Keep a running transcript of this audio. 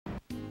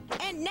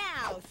And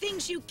now,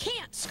 things you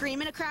can't scream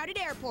in a crowded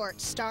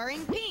airport,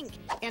 starring Pink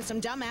and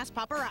some dumbass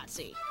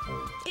paparazzi.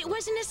 It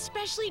was an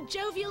especially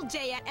jovial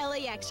day at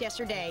LAX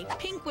yesterday.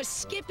 Pink was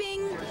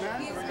skipping.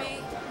 Excuse me.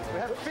 We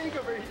have Pink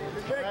over here.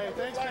 Hey,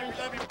 thanks,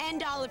 Pink.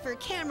 And all of her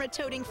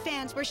camera-toting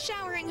fans were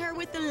showering her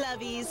with the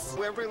lovies.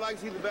 Everybody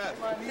likes you the best.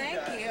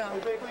 Thank you.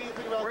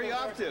 Where are you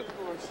off to?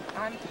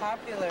 I'm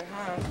popular,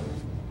 huh?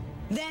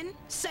 Then,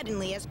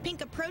 suddenly, as Pink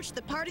approached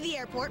the part of the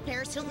airport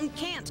Paris Hilton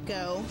can't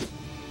go,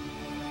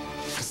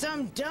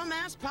 some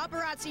dumbass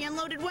paparazzi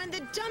unloaded one of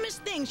the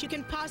dumbest things you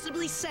can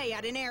possibly say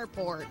at an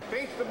airport.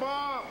 Pink's the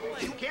bomb.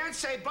 You can't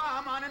say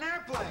bomb on an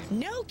airplane.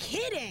 No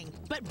kidding!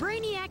 But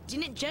Brainiac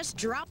didn't just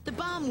drop the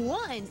bomb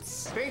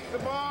once. Pink's the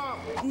bomb.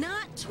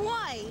 Not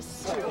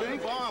twice.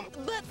 Pink bomb.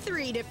 But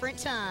 3 different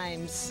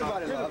times.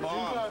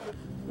 Bomb.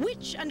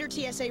 Which, under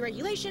TSA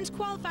regulations,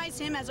 qualifies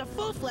him as a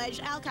full-fledged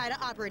Al-Qaeda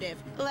operative,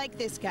 like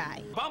this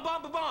guy. Bomb,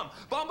 bomb, bomb,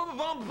 bomb, bomb,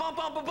 bomb, bomb,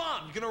 bomb, bomb,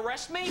 bomb. You gonna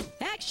arrest me?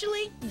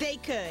 Actually, they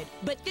could.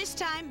 But this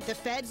time, the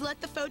feds let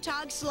the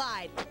photog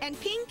slide. And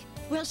Pink,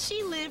 well,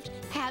 she lived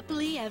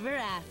happily ever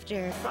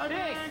after.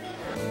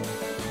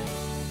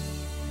 Pink.